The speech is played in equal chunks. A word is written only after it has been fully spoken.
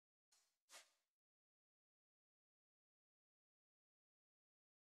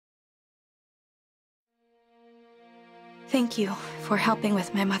Thank you for helping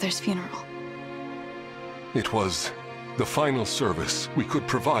with my mother's funeral. It was the final service we could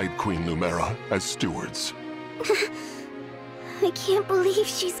provide Queen Lumera as stewards. I can't believe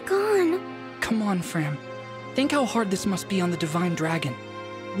she's gone. Come on, Fram. Think how hard this must be on the Divine Dragon.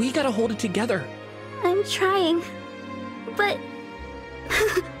 We gotta hold it together. I'm trying, but...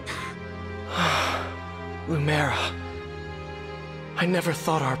 Lumera. I never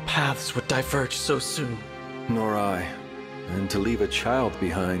thought our paths would diverge so soon. Nor I. And to leave a child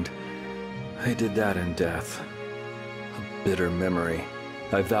behind, I did that in death. A bitter memory.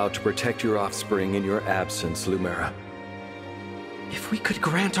 I vowed to protect your offspring in your absence, Lumera. If we could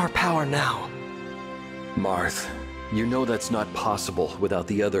grant our power now... Marth, you know that's not possible without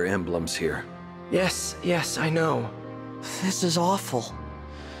the other emblems here. Yes, I know. This is awful.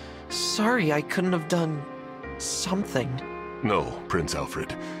 Sorry I couldn't have done... something. No, Prince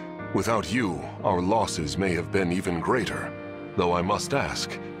Alfred. Without you, our losses may have been even greater. Though I must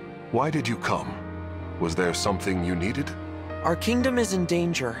ask, why did you come? Was there something you needed? Our kingdom is in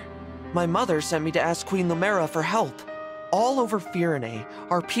danger. My mother sent me to ask Queen Lumera for help. All over Firene,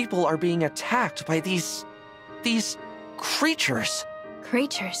 our people are being attacked by these creatures.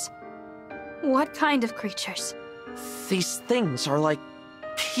 Creatures? What kind of creatures? These things are like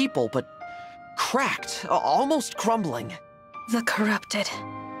people, but cracked, almost crumbling. The corrupted.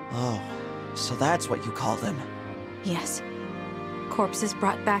 Oh, so that's what you call them. Yes. Corpses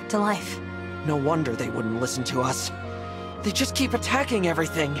brought back to life. No wonder they wouldn't listen to us. They just keep attacking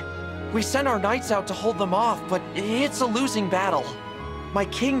everything. We sent our knights out to hold them off, but it's a losing battle. My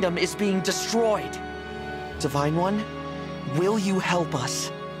kingdom is being destroyed. Divine One, will you help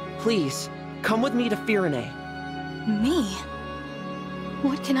us? Please, come with me to Firene. Me?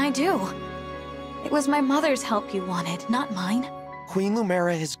 What can I do? It was my mother's help you wanted, not mine. Queen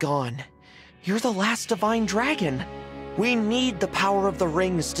Lumera is gone. You're the last Divine Dragon. We need the power of the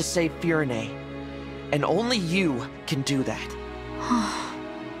rings to save Firene. And only you can do that.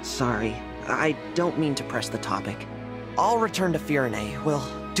 Sorry, I don't mean to press the topic. I'll return to Firene. We'll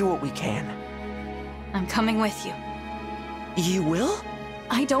do what we can. I'm coming with you. You will?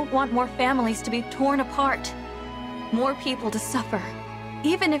 I don't want more families to be torn apart. More people to suffer.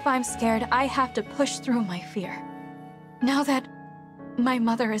 Even if I'm scared, I have to push through my fear. Now that my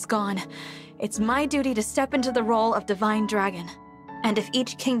mother is gone, it's my duty to step into the role of Divine Dragon. And if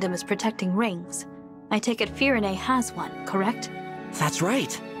each kingdom is protecting rings, I take it Firene has one, correct? That's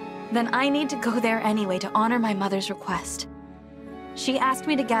right. Then I need to go there anyway to honor my mother's request. She asked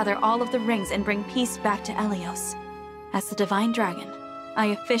me to gather all of the rings and bring peace back to Elyos. As the Divine Dragon, I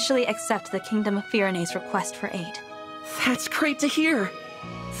officially accept the Kingdom of Firene's request for aid. That's great to hear.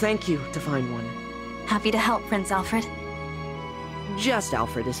 Thank you, Divine One. Happy to help, Prince Alfred. Just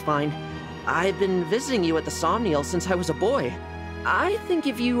Alfred is fine. I've been visiting you at the Somniel since I was a boy. I think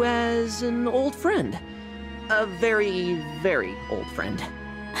of you as an old friend. A very, very old friend.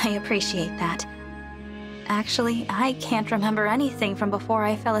 I appreciate that. Actually, I can't remember anything from before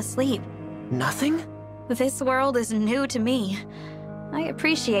I fell asleep. Nothing? This world is new to me. I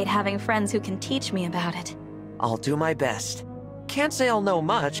appreciate having friends who can teach me about it. I'll do my best. Can't say I'll know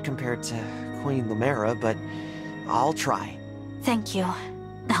much compared to Queen Lumera, but I'll try. Thank you,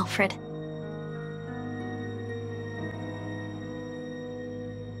 Alfred.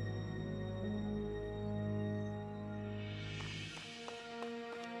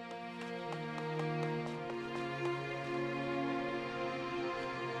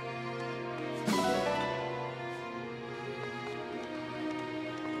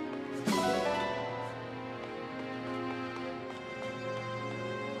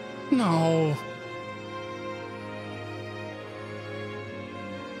 No.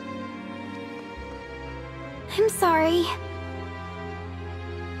 I'm sorry.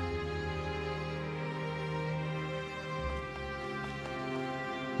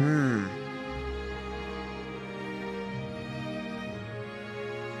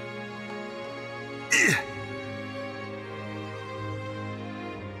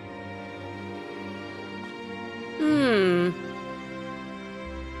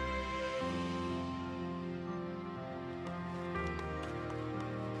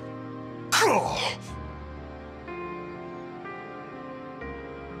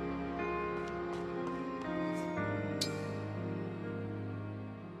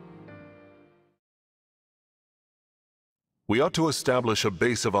 We ought to establish a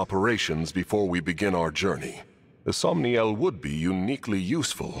base of operations before we begin our journey. The Somniel would be uniquely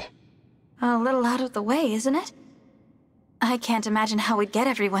useful. A little out of the way, isn't it? I can't imagine how we'd get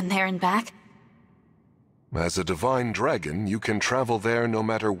everyone there and back. As a Divine Dragon, you can travel there no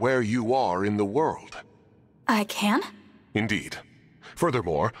matter where you are in the world. I can? Indeed.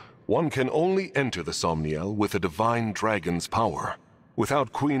 Furthermore, one can only enter the Somniel with a divine dragon's power.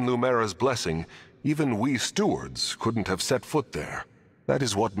 Without Queen Lumera's blessing, even we stewards couldn't have set foot there. That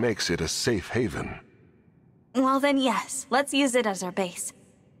is what makes it a safe haven. Well then, yes. Let's use it as our base.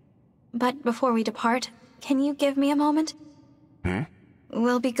 But before we depart, can you give me a moment?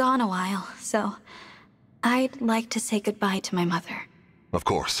 We'll be gone a while, so I'd like to say goodbye to my mother. Of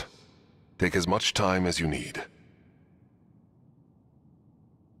course. Take as much time as you need.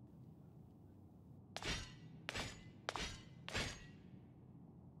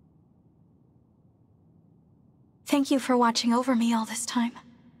 Thank you for watching over me all this time.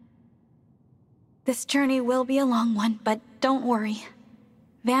 This journey will be a long one, but don't worry.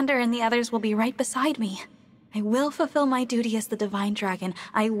 Vander and the others will be right beside me. I will fulfill my duty as the Divine Dragon.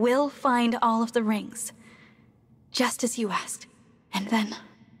 I will find all of the rings. Just as you asked. And then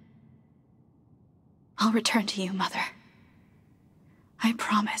I'll return to you, Mother. I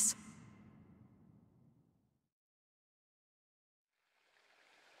promise.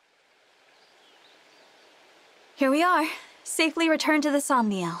 Here we are, safely returned to the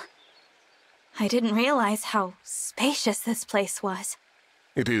Somniel. I didn't realize how spacious this place was.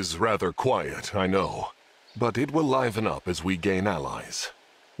 It is rather quiet, I know, but it will liven up as we gain allies.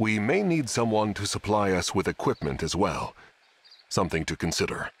 We may need someone to supply us with equipment as well. Something to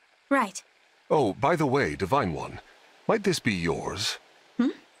consider. Right. Oh, by the way, Divine One, might this be yours?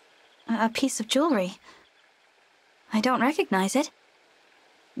 A piece of jewelry. I don't recognize it.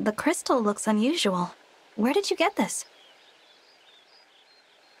 The crystal looks unusual. Where did you get this?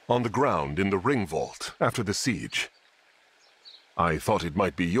 On the ground in the ring vault after the siege. I thought it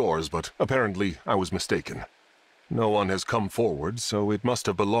might be yours, but apparently I was mistaken. No one has come forward, so it must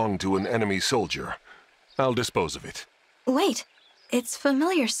have belonged to an enemy soldier. I'll dispose of it. Wait, it's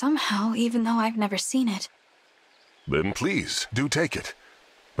familiar somehow, even though I've never seen it. Then please, do take it.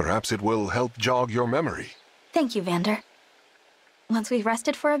 Perhaps it will help jog your memory. Thank you, Vander. Once we've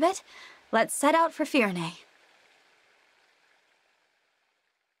rested for a bit, let's set out for Fyrne.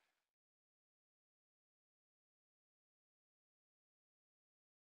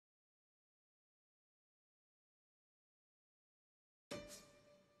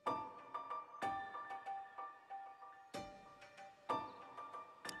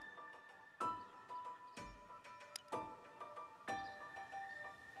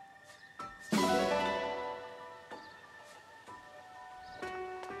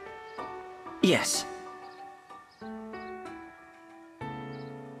 Yes.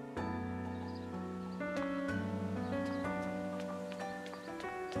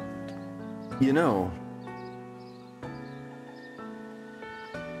 You know,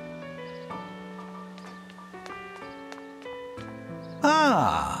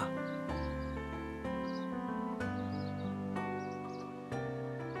 Ah!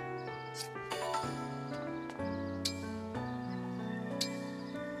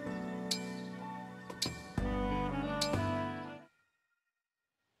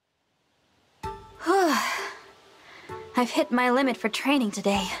 I've hit my limit for training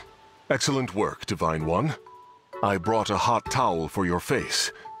today. Excellent work, Divine One. I brought a hot towel for your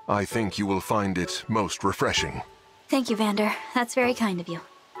face. I think you will find it most refreshing. Thank you, Vander. That's very kind of you.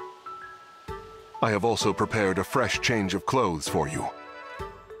 I have also prepared a fresh change of clothes for you.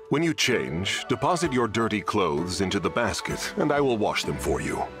 When you change, deposit your dirty clothes into the basket, and I will wash them for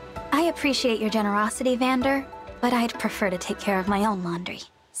you. I appreciate your generosity, Vander, but I'd prefer to take care of my own laundry.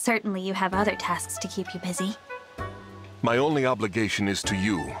 Certainly you have other tasks to keep you busy. My only obligation is to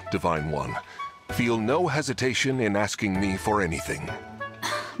you, Divine One. Feel no hesitation in asking me for anything.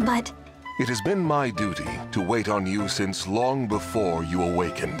 But... It has been my duty to wait on you since long before you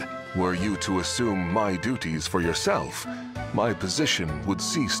awakened. Were you to assume my duties for yourself, my position would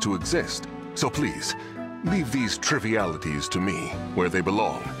cease to exist. So please, leave these trivialities to me, where they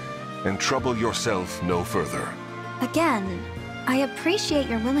belong, and trouble yourself no further. Again, I appreciate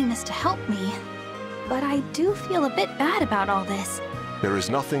your willingness to help me, but I do feel a bit bad about all this. There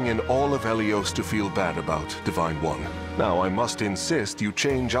is nothing in all of Helios to feel bad about, Divine One. Now I must insist you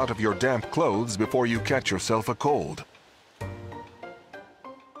change out of your damp clothes before you catch yourself a cold.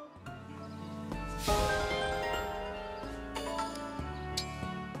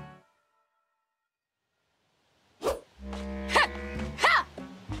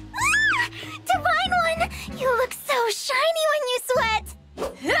 Divine One! You look so shiny when you sweat!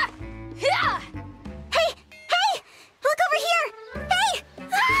 Hey! Hey! Look over here! Hey!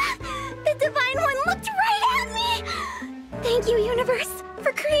 The Divine One looked right at me! Thank you, Universe,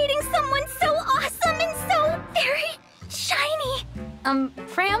 for creating someone so awesome and so very shiny!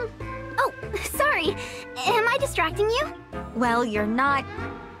 Fram? Oh, sorry. Am I distracting you? Well, you're not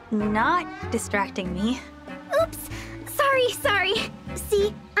distracting me. Oops! Sorry.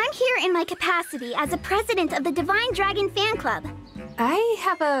 See, I'm here in my capacity as a president of the Divine Dragon Fan Club. I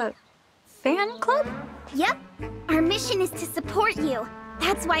have a fan club? Yep. Our mission is to support you.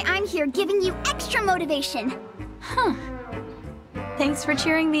 That's why I'm here giving you extra motivation. Huh. Thanks for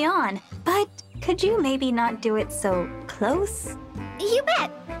cheering me on. But could you maybe not do it so close? You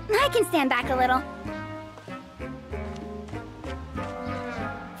bet. I can stand back a little.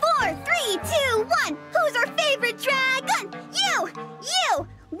 4, 3, 2, 1. Who's our favorite dragon? You!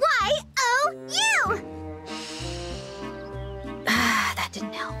 Y-O-U! That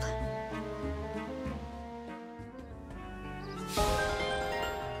didn't help.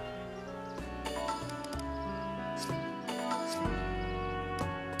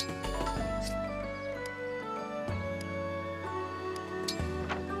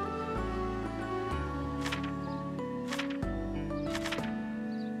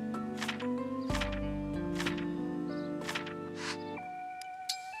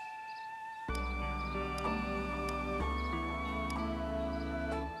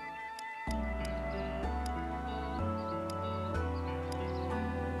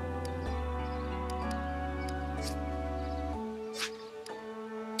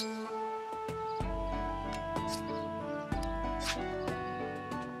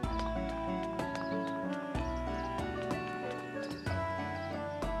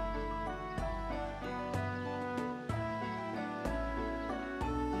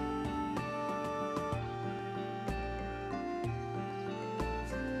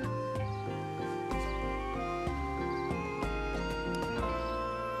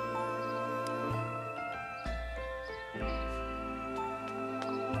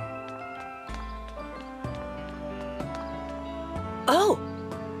 Oh!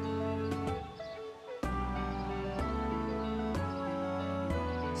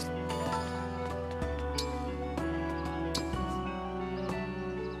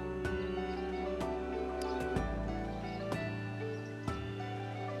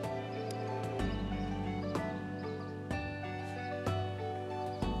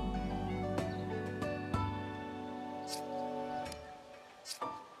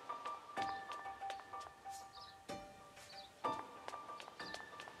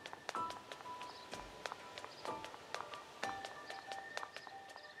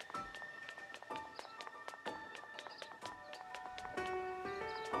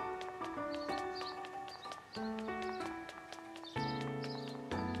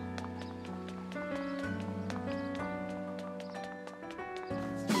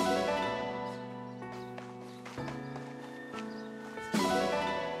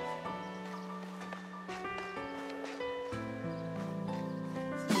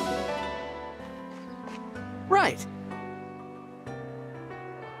 Right.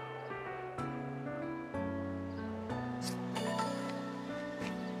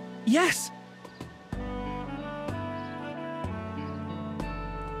 Yes!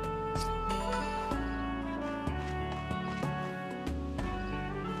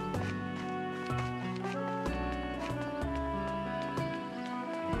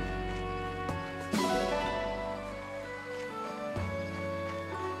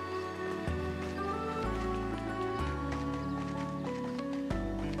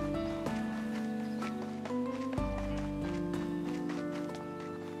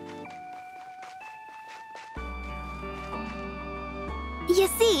 You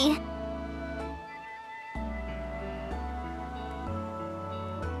see...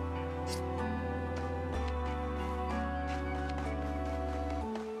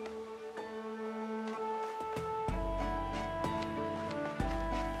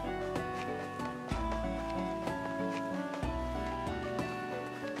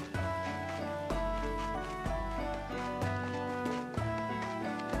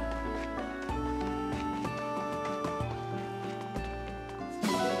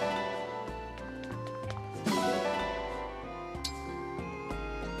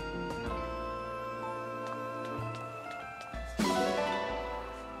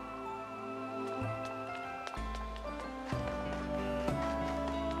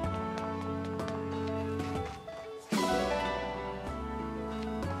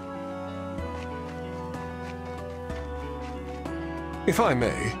 If I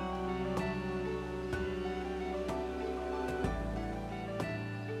may,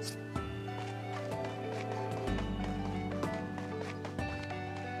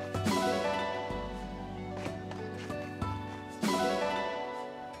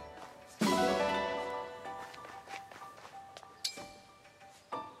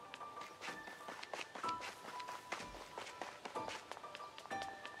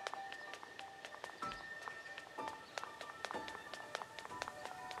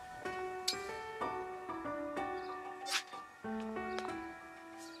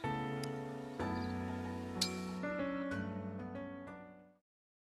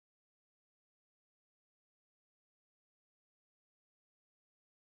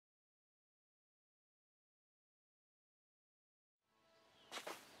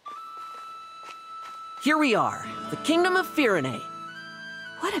 Here we are, the Kingdom of Firene.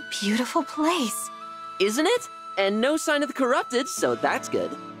 What a beautiful place. Isn't it? And no sign of the corrupted, so that's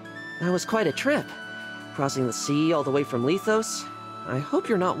good. That was quite a trip. Crossing the sea all the way from Lethos. I hope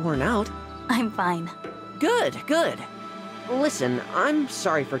you're not worn out. I'm fine. Good, good. Listen, I'm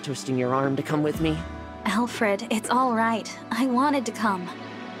sorry for twisting your arm to come with me. Alfred, it's all right. I wanted to come.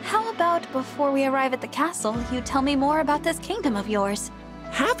 How about before we arrive at the castle, you tell me more about this kingdom of yours?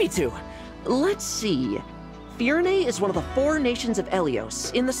 Happy to. Let's see. Firene is one of the 4 nations of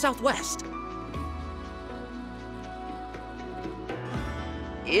Elios in the southwest.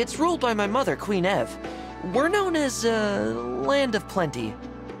 It's ruled by my mother, Queen Ev. We're known as, Land of Plenty.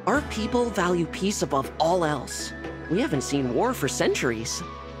 Our people value peace above all else. We haven't seen war for centuries.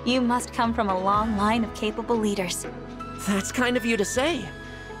 You must come from a long line of capable leaders. That's kind of you to say.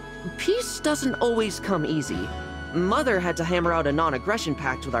 Peace doesn't always come easy. Mother had to hammer out a non-aggression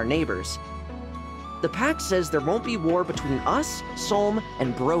pact with our neighbors. The pact says there won't be war between us, Solm,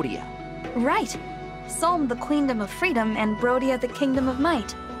 and Brodia. Right. Solm, the Queendom of Freedom, and Brodia, the Kingdom of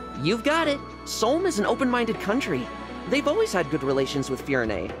Might. You've got it. Solm is an open-minded country. They've always had good relations with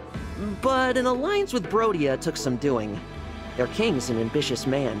Firene. But an alliance with Brodia took some doing. Their king's an ambitious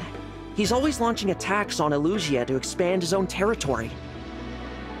man. He's always launching attacks on Elusia to expand his own territory.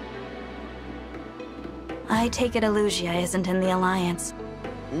 I take it Elusia isn't in the Alliance.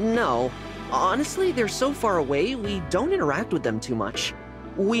 No. Honestly, they're so far away, we don't interact with them too much.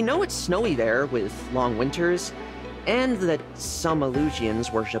 We know it's snowy there, with long winters, and that some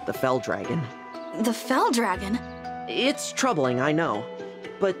Elusians worship the Fell Dragon. The Fell Dragon? It's troubling, I know.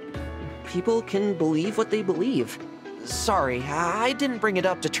 But people can believe what they believe. Sorry, I didn't bring it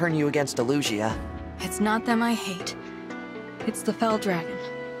up to turn you against Elusia. It's not them I hate. It's the Fell Dragon.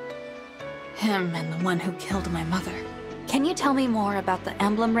 Him and the one who killed my mother. Can you tell me more about the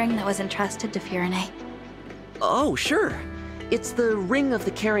emblem ring that was entrusted to Firene? Oh, sure. It's the Ring of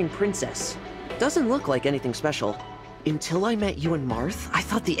the Caring Princess. Doesn't look like anything special. Until I met you and Marth, I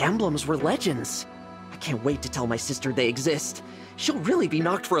thought the emblems were legends. I can't wait to tell my sister they exist. She'll really be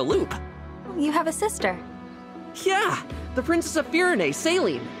knocked for a loop. You have a sister. Yeah, the Princess of Firene,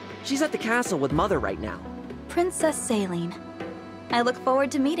 Saline. She's at the castle with Mother right now. Princess Saline. I look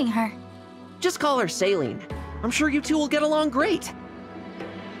forward to meeting her. Just call her Saline. I'm sure you two will get along great.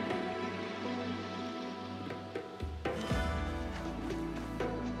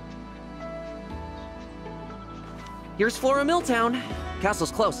 Here's Flora Milltown.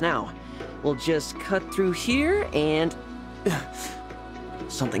 Castle's close now. We'll just cut through here and...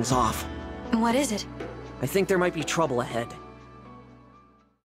 Something's off. What is it? I think there might be trouble ahead.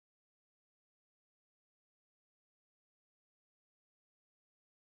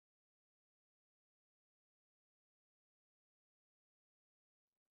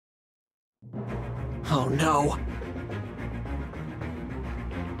 Oh no.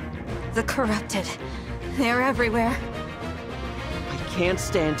 The corrupted. They're everywhere. I can't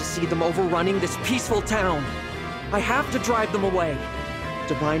stand to see them overrunning this peaceful town. I have to drive them away.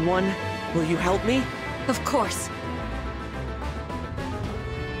 Divine One, will you help me? Of course.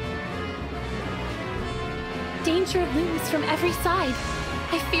 Danger looms from every side.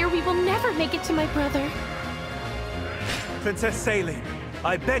 I fear we will never make it to my brother. Princess Saline,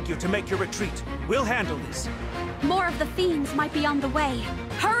 I beg you to make your retreat. We'll handle this. More of the fiends might be on the way.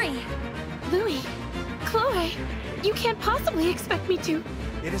 Hurry! Louis, Chloe, you can't possibly expect me to.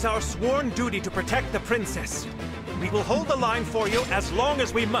 It is our sworn duty to protect the princess. We will hold the line for you as long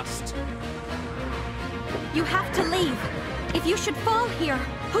as we must. You have to leave. If you should fall here,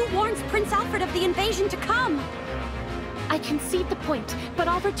 who warns Prince Alfred of the invasion to come? I concede the point, but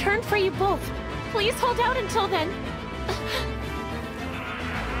I'll return for you both. Please hold out until then.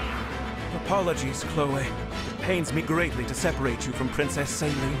 Apologies, Chloe. It pains me greatly to separate you from Princess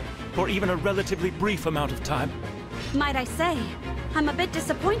Saline for even a relatively brief amount of time. Might I say, I'm a bit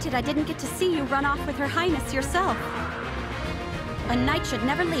disappointed I didn't get to see you run off with Her Highness yourself. A knight should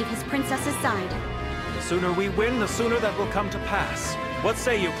never leave his princess's side. The sooner we win, the sooner that will come to pass. What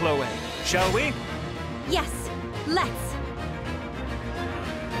say you, Chloe? Shall we? Yes, let's.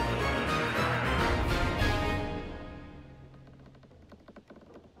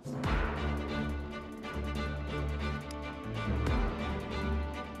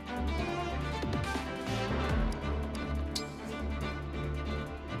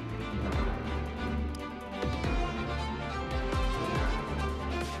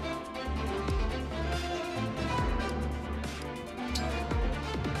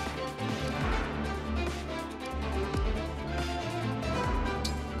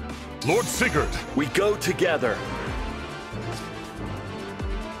 Lord Sigurd! We go together.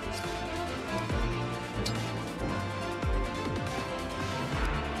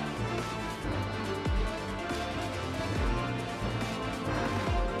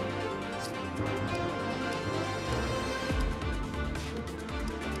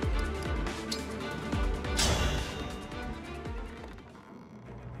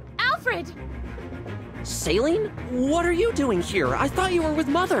 Alfred! Saline? What are you doing here? I thought you were with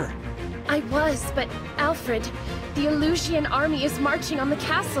Mother. I was, but Alfred, the Elusian army is marching on the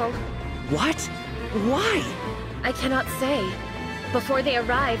castle. What? Why? I cannot say. Before they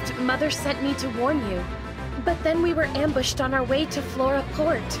arrived, Mother sent me to warn you. But then we were ambushed on our way to Flora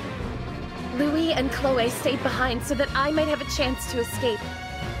Port. Louis and Chloe stayed behind so that I might have a chance to escape.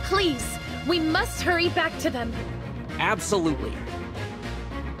 Please, we must hurry back to them. Absolutely.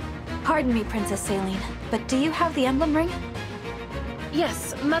 Pardon me, Princess Saline, but do you have the emblem ring?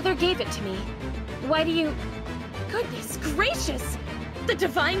 Yes, Mother gave it to me. Why do you... Goodness gracious! The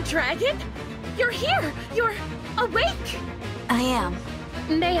Divine Dragon? You're here! You're awake! I am.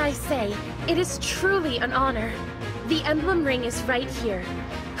 May I say, it is truly an honor. The emblem ring is right here.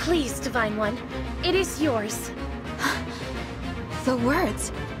 Please, Divine One, it is yours. The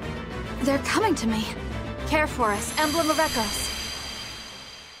words. They're coming to me. Care for us, Emblem of Echoes.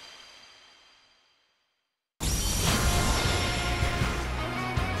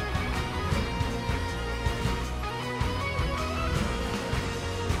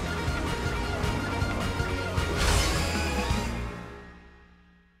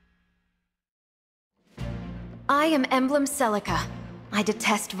 I am Emblem Celica. I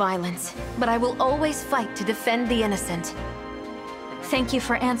detest violence, but I will always fight to defend the innocent. Thank you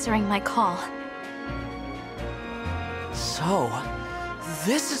for answering my call. So,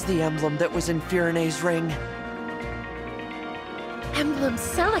 this is the emblem that was in Firene's ring. Emblem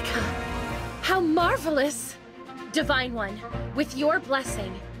Celica! How marvelous! Divine One, with your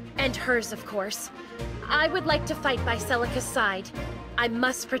blessing, and hers of course, I would like to fight by Celica's side. I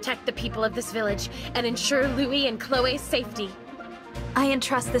must protect the people of this village and ensure Louis and Chloe's safety. I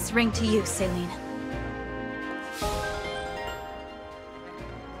entrust this ring to you, Saline.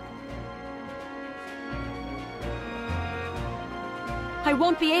 I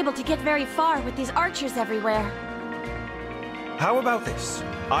won't be able to get very far with these archers everywhere. How about this?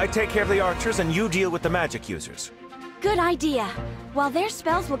 I take care of the archers and you deal with the magic users. Good idea. While their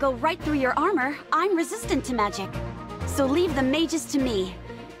spells will go right through your armor, I'm resistant to magic. So leave the mages to me.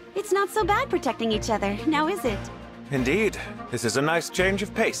 It's not so bad protecting each other, now is it? Indeed. This is a nice change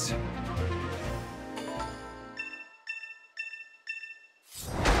of pace.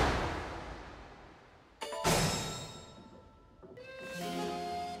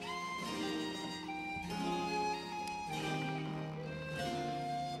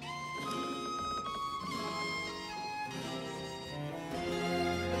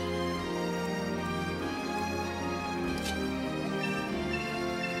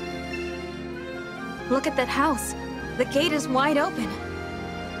 Look at that house. The gate is wide open.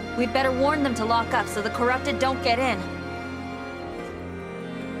 We'd better warn them to lock up so the corrupted don't get in.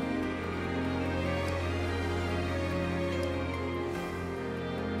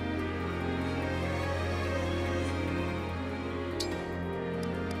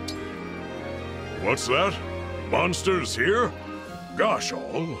 What's that? Monsters here? Gosh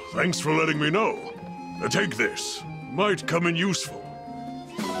all, thanks for letting me know. Take this. Might come in useful.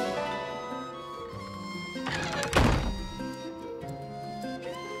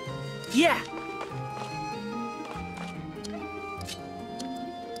 Yeah!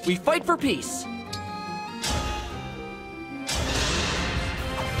 We fight for peace.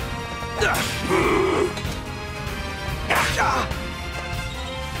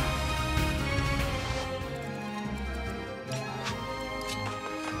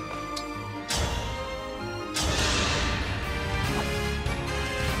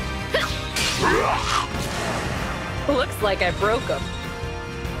 Looks like I broke him.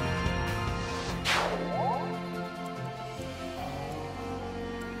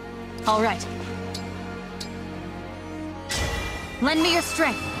 All right. Lend me your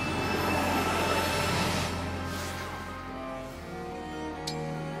strength.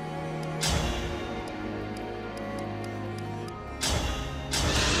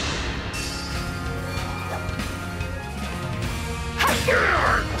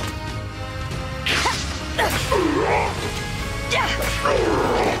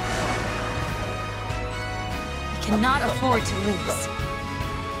 We cannot afford to lose.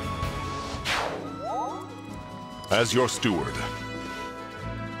 As your steward.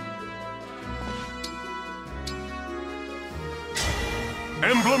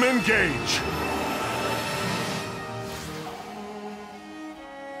 Emblem Engage!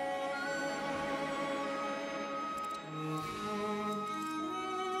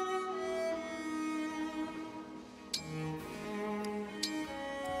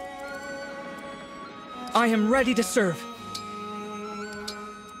 I am ready to serve.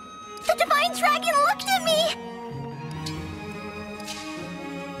 The Divine Dragon looked at me!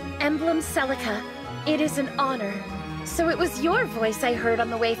 Emblem Celica, it is an honor. So it was your voice I heard on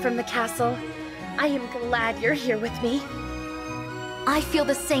the way from the castle. I am glad you're here with me. I feel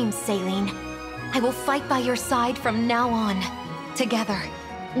the same, Saline. I will fight by your side from now on. Together,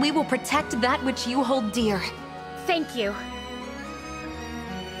 we will protect that which you hold dear. Thank you.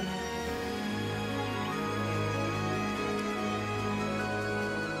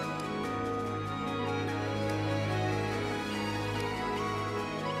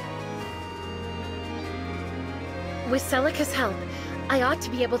 With Celica's help, I ought to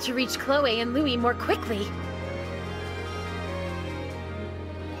be able to reach Chloe and Louis more quickly.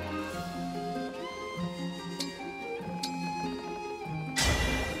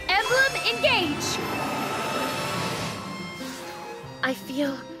 Emblem Engage! I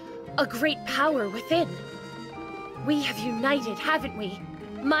feel a great power within. We have united, haven't we?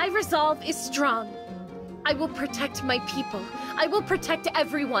 My resolve is strong. I will protect my people. I will protect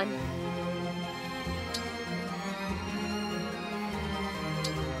everyone.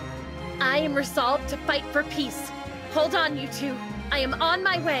 I am resolved to fight for peace. Hold on, you two. I am on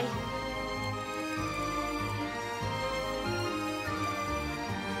my way.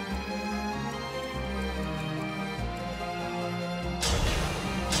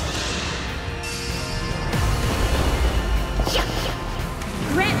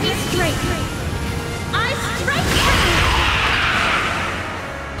 Grant me strength. I strike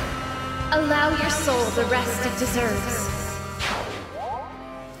you! Allow your soul the rest it deserves.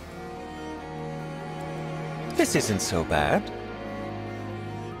 This isn't so bad.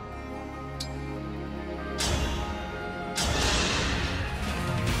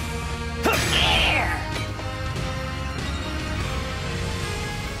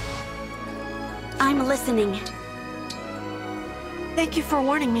 I'm listening. Thank you for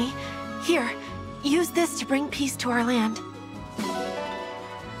warning me. Here, use this to bring peace to our land.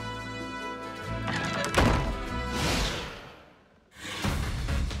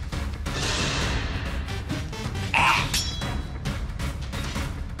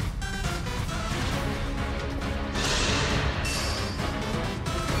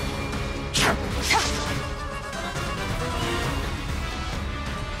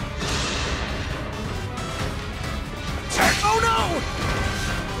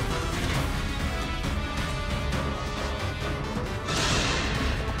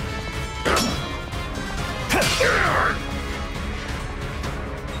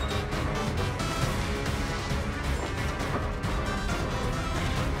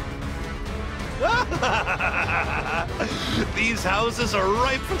 These houses are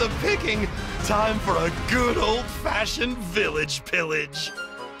ripe for the picking. Time for a good old-fashioned village pillage.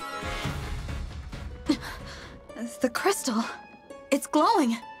 The crystal. It's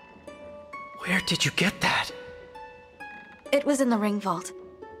glowing. Where did you get that? It was in the ring vault.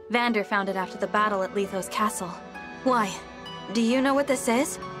 Vander found it after the battle at Lethos Castle. Why? Do you know what this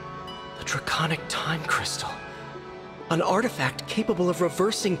is? The Draconic Time Crystal. An artifact capable of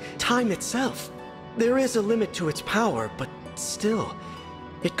reversing time itself. There is a limit to its power, but still,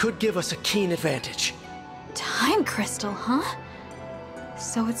 it could give us a keen advantage. Time crystal, huh?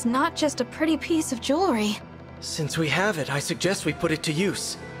 So it's not just a pretty piece of jewelry. Since we have it, I suggest we put it to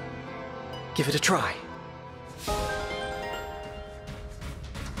use. Give it a try.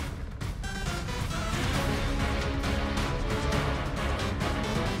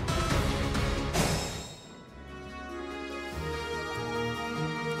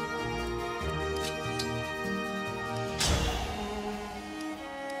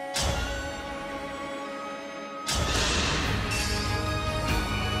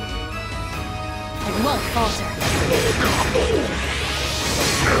 I won't falter.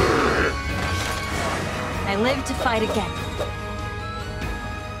 I live to fight again.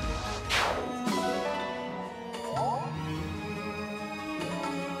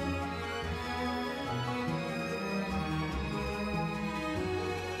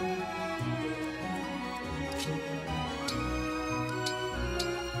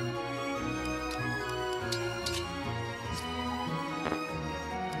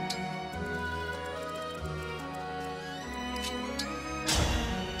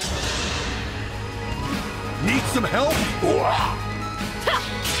 Need some help?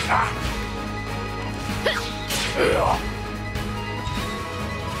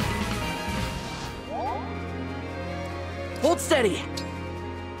 Hold steady.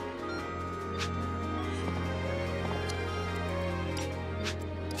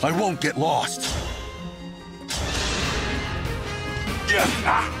 I won't get lost.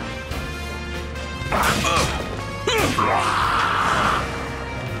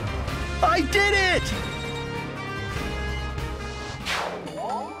 I did it!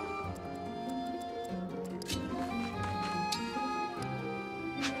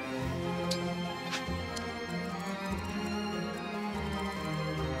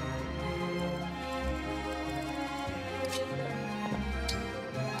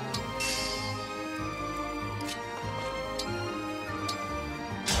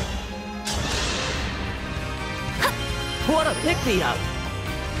 What a pick-me-up!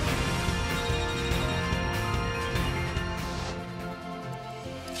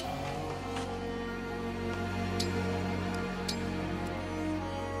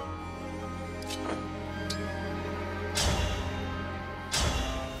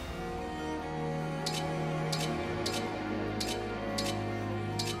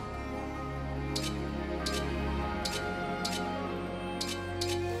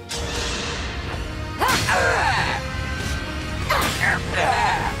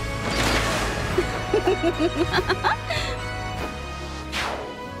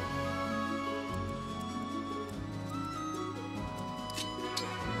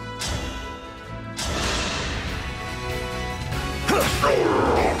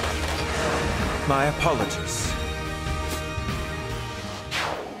 My apologies.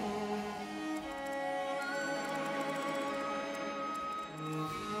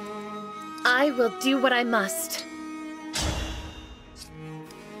 I will do what I must.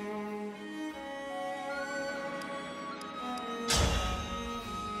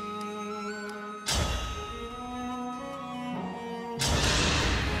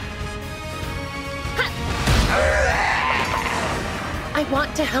 I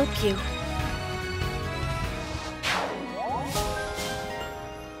want to help you.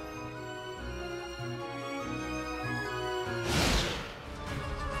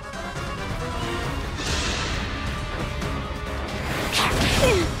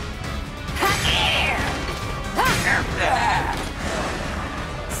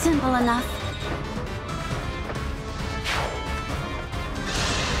 Simple enough.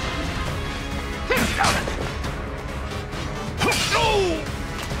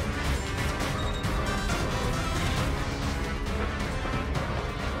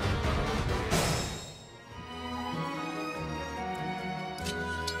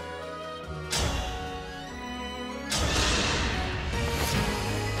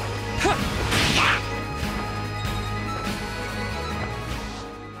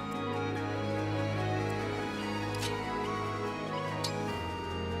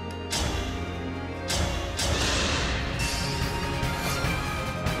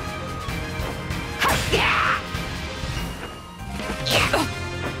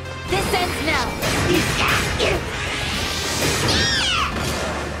 This ends now.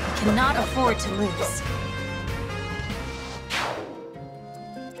 Cannot afford to lose.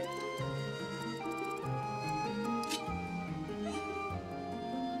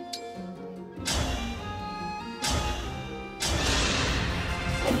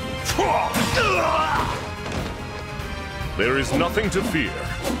 There is nothing to fear.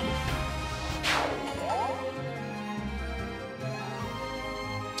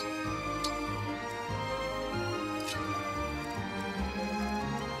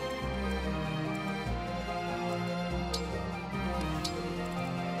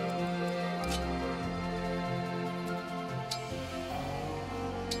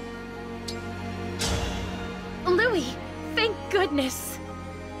 Louis, thank goodness.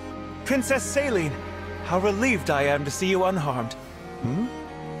 Princess Saline, how relieved I am to see you unharmed.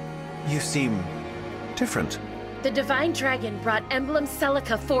 You seem different. The Divine Dragon brought Emblem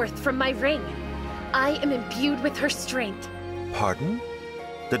Celica forth from my ring. I am imbued with her strength. Pardon?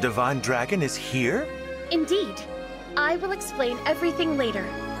 The Divine Dragon is here? Indeed. I will explain everything later.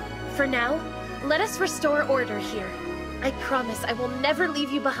 For now, let us restore order here. I promise I will never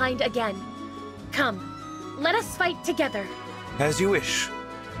leave you behind again. Come, let us fight together. As you wish.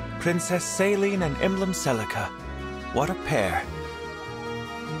 Princess Saline and Emblem Celica. What a pair.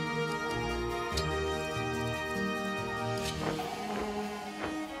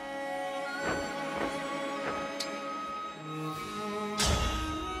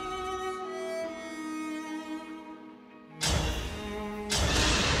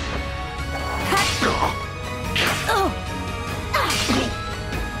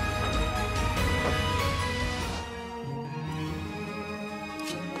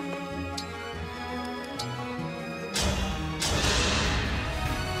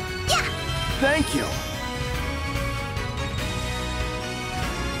 Thank you.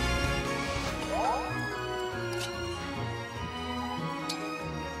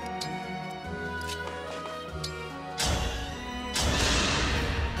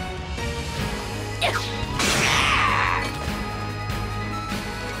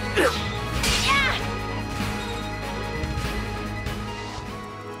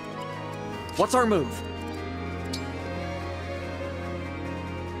 What's our move?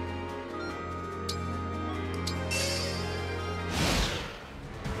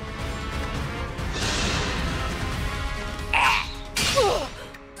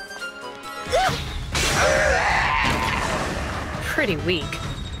 Pretty weak.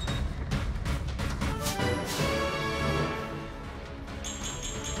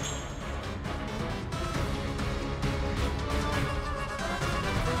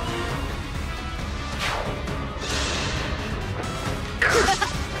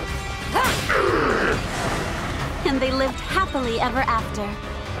 And they lived happily ever after.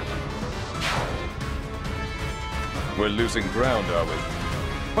 We're losing ground, are we?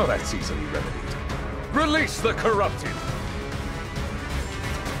 Well, that's easily remedied. Release the corrupted!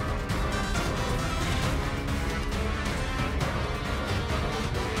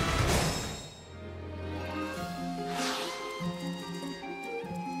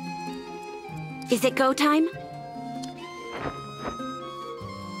 Is it go time?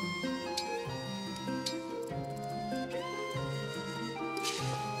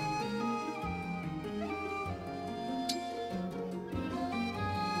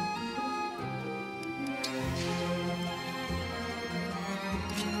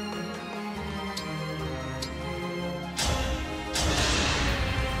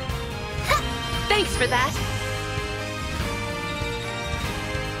 Thanks for that.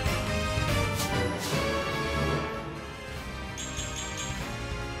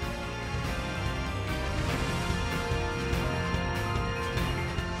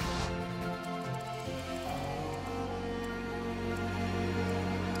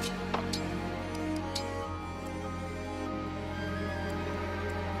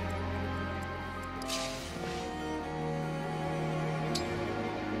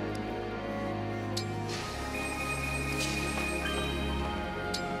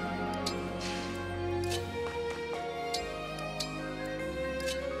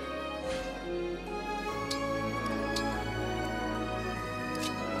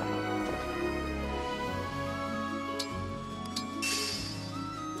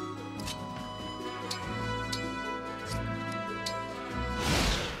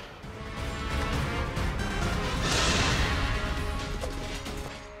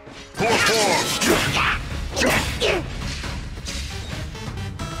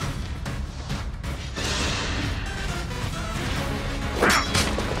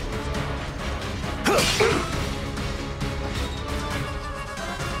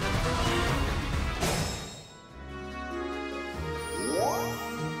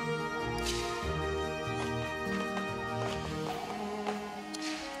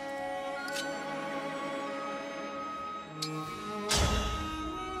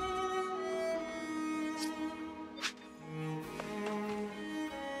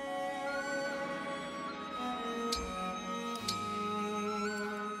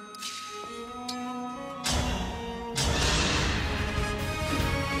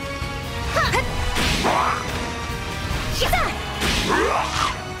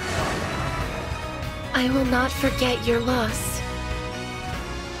 I will not forget your loss.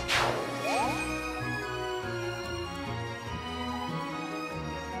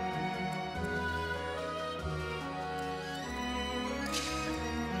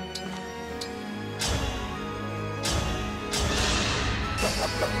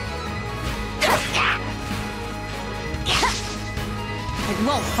 It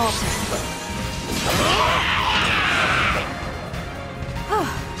won't falter.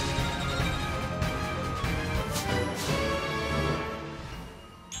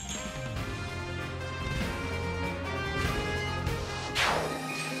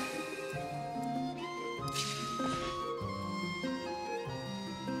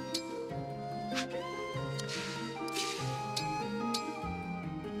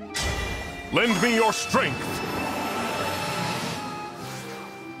 Lend me your strength!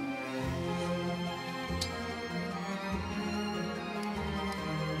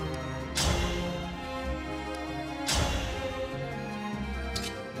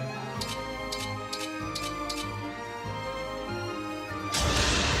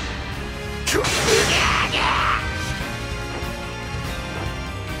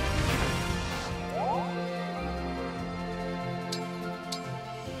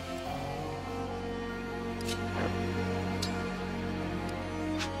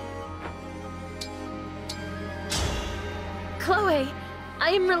 Chloe,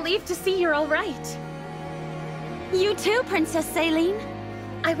 I am relieved to see you're all right. You too, Princess Saline.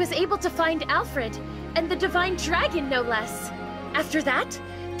 I was able to find Alfred, and the Divine Dragon, no less. After that,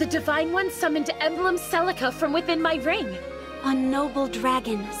 the Divine One summoned Emblem Celica from within my ring. A noble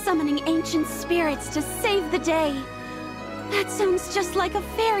dragon summoning ancient spirits to save the day. That sounds just like a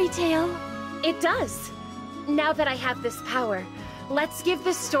fairy tale. It does. Now that I have this power, let's give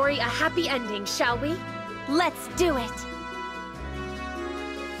this story a happy ending, shall we? Let's do it.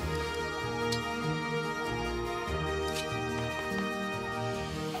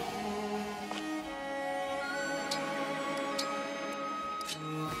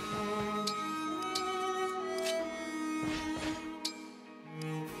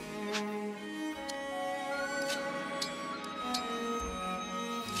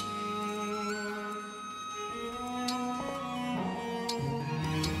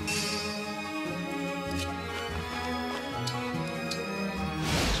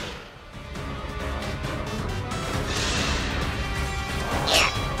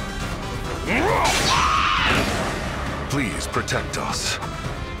 Please protect us.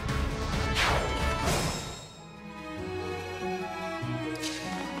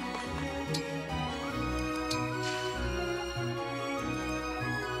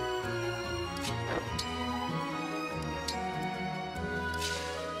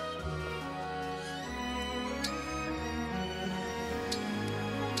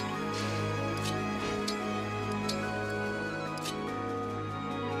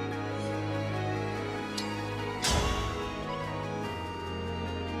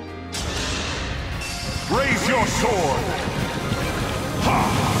 Raise your sword!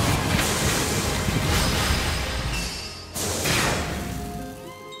 Ha!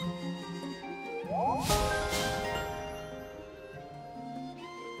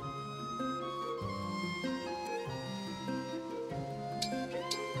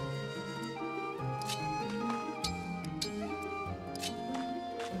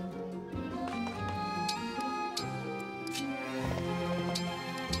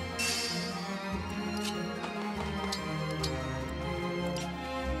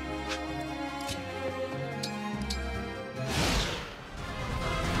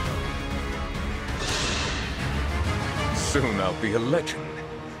 Soon I'll be a legend.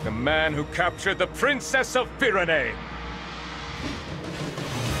 The man who captured the Princess of Fire.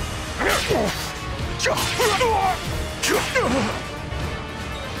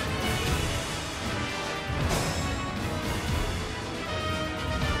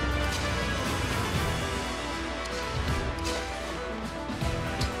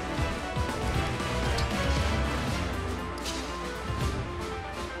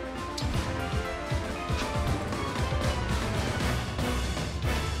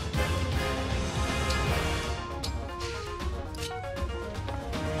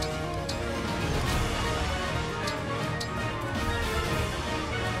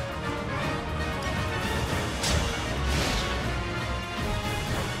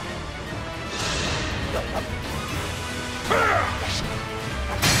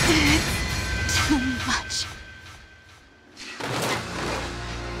 Too much.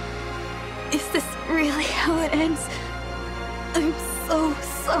 Is this really how it ends? I'm so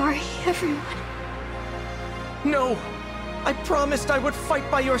sorry, everyone. No! I promised I would fight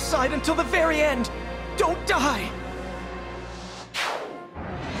by your side until the very end! Don't die!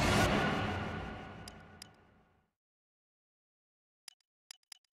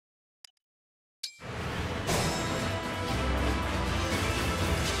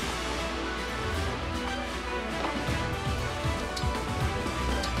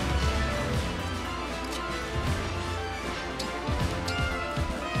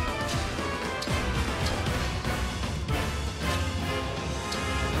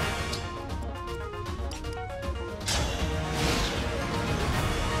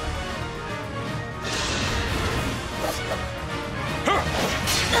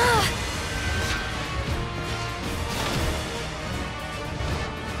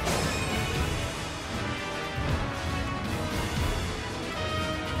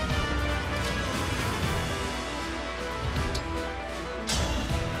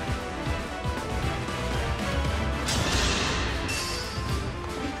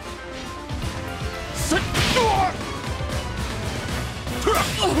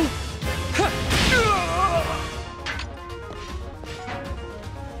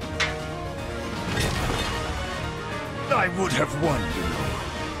 I would have won, you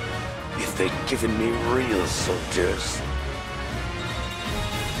know, if they'd given me real soldiers.